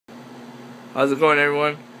How's it going,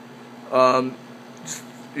 everyone? Um,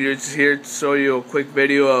 you're just here to show you a quick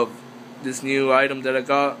video of this new item that I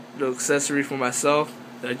got, the accessory for myself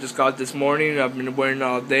that I just got this morning. I've been wearing it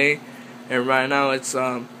all day, and right now it's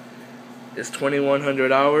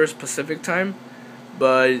 2100 hours Pacific time,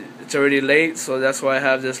 but it's already late, so that's why I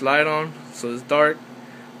have this light on, so it's dark.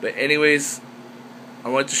 But anyways, I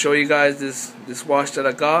want to show you guys this watch that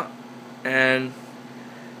I got, and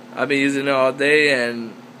I've been using it all day,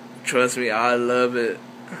 and trust me, I love it.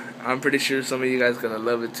 I'm pretty sure some of you guys gonna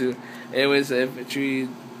love it too. Anyways, the Infantry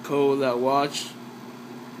code that watch,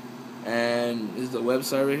 and this is the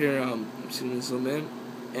website right here. I'm seeing this zoom in.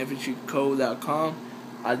 infantrycode.com.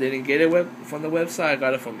 I didn't get it from the website. I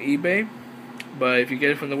got it from eBay. But if you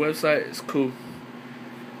get it from the website, it's cool.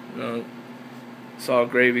 It's all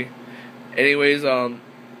gravy. Anyways, I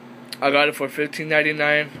got it for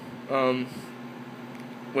 $15.99.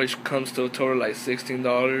 Which comes to a total like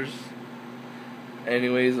 $16.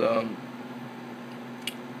 Anyways, I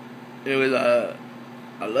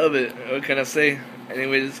love it. What can I say?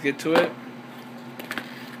 Anyways, let's get to it.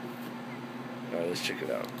 Alright, let's check it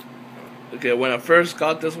out. Okay, when I first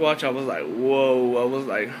got this watch, I was like, whoa. I was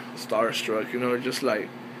like starstruck, just like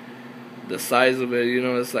the size of it,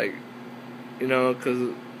 it's like,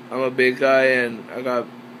 because I'm a big guy and I got,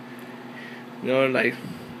 like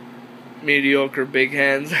mediocre big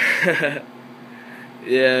hands.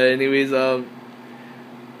 Yeah, anyways,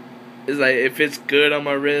 it's like, it fits good on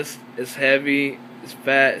my wrist. It's heavy, it's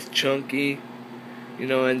fat, it's chunky,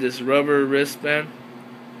 and this rubber wristband,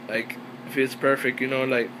 like, it fits perfect,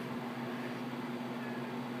 like,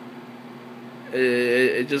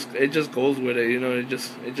 it just goes with it, it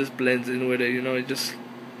just blends in with it,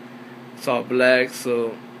 it's all black,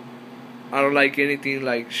 so I don't like anything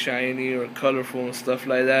like shiny or colorful and stuff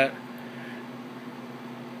like that.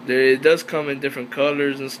 It does come in different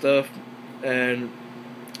colors and stuff, but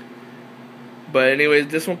anyways,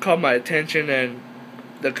 this one caught my attention, and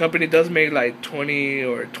the company does make like 20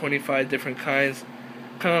 or 25 different kinds,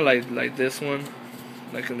 kind of like this one,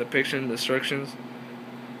 like in the picture and the instructions.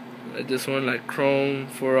 Like this one, like chrome,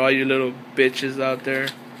 for all you little bitches out there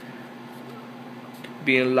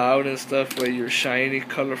being loud and stuff, with your shiny,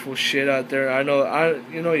 colorful shit out there. I know,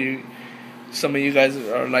 some of you guys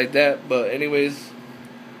are like that, but anyways,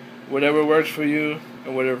 whatever works for you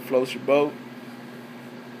and whatever floats your boat.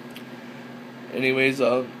 Anyways,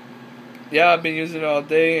 yeah, I've been using it all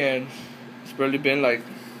day, and it's barely been like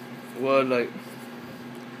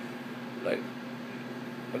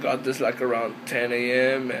I got this like around 10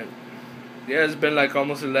 a.m. and yeah, it's been like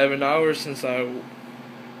almost 11 hours since I've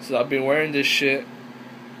been wearing this shit,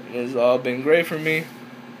 and it's all been great for me.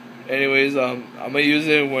 Anyways, I'm gonna use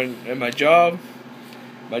it when in my job.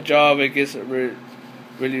 My job, it gets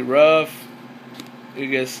really rough. It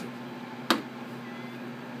gets,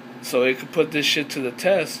 so it could put this shit to the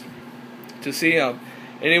test to see.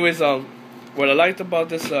 Anyways, what I liked about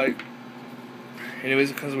this, like,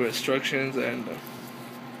 anyways, it comes with instructions, and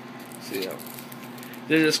see,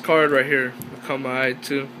 there's this card right here that caught my eye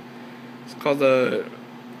too. It's called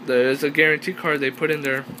it's a guarantee card they put in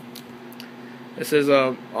there. It says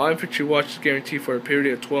all infantry watches guaranteed for a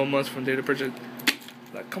period of 12 months from date of purchase.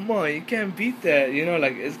 Like, come on, you can't beat that,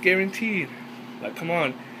 like, it's guaranteed. Like, come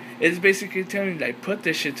on. It's basically telling you, like, put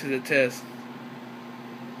this shit to the test.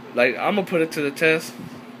 Like, I'm gonna put it to the test.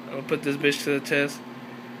 I'm gonna put this bitch to the test,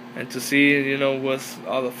 and to see, what's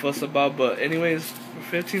all the fuss about. But anyways, for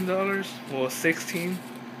 $15, well, 16,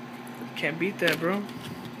 can't beat that, bro.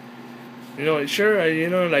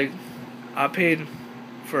 Sure, like, I paid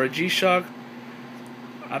for a G-Shock.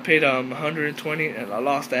 I paid 120, and I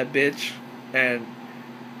lost that bitch, and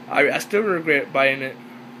I still regret buying it,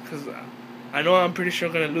 because I know I'm pretty sure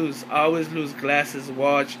I'm gonna lose. I always lose glasses,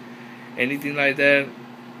 watch, anything like that.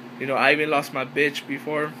 I even lost my bitch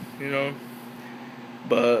before,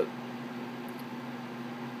 but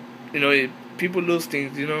people lose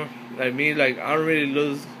things, like me. Like, I don't really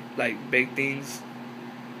lose like big things,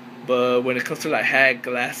 but when it comes to like hat,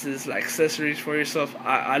 glasses, like accessories for yourself,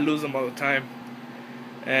 I lose them all the time,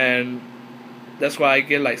 and that's why I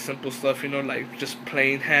get like simple stuff, like just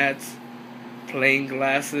plain hats, plain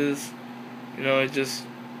glasses, just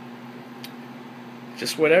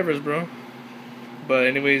whatever's, bro. But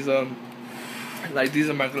anyways, like, these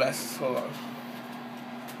are my glasses. Hold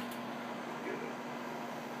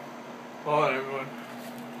on, everyone.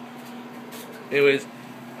 Anyways,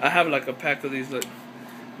 I have like a pack of these,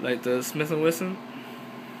 like the Smith & Wesson,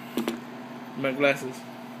 my glasses,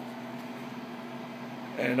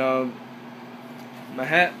 and my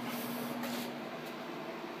hat.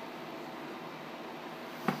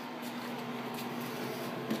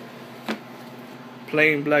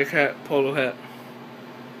 plain black hat, polo hat.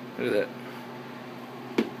 Look at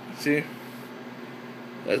that. See?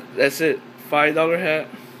 That's it. $5 hat,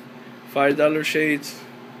 $5 shades,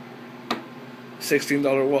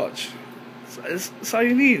 $16 watch. That's all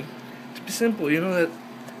you need. To be simple, you know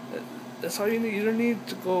that's all you need. You don't need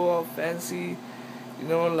to go all fancy, you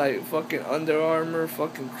know, like fucking Under Armour,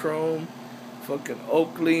 fucking Chrome, fucking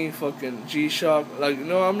Oakley, fucking G-Shock. Like, you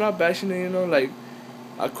know, I'm not bashing it, you know, like,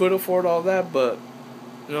 I could afford all that, but,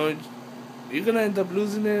 you know, you're gonna end up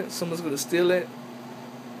losing it. Someone's gonna steal it.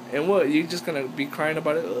 And what? You're just gonna be crying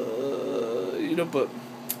about it, you know, but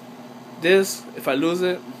this, if I lose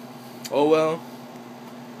it, oh well.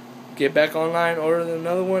 Get back online, order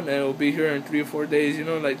another one, and it'll be here in 3 or 4 days, you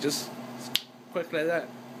know, like, just quick like that.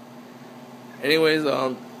 Anyways,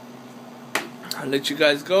 I'll let you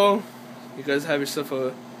guys go. You guys have yourself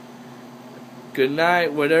a good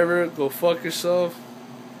night, whatever. Go fuck yourself.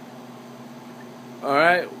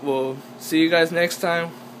 Alright, well, see you guys next time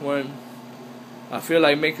when I feel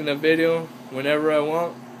like making a video, whenever I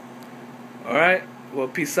want. Alright, well,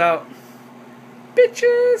 peace out.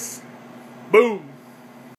 Bitches! Boom!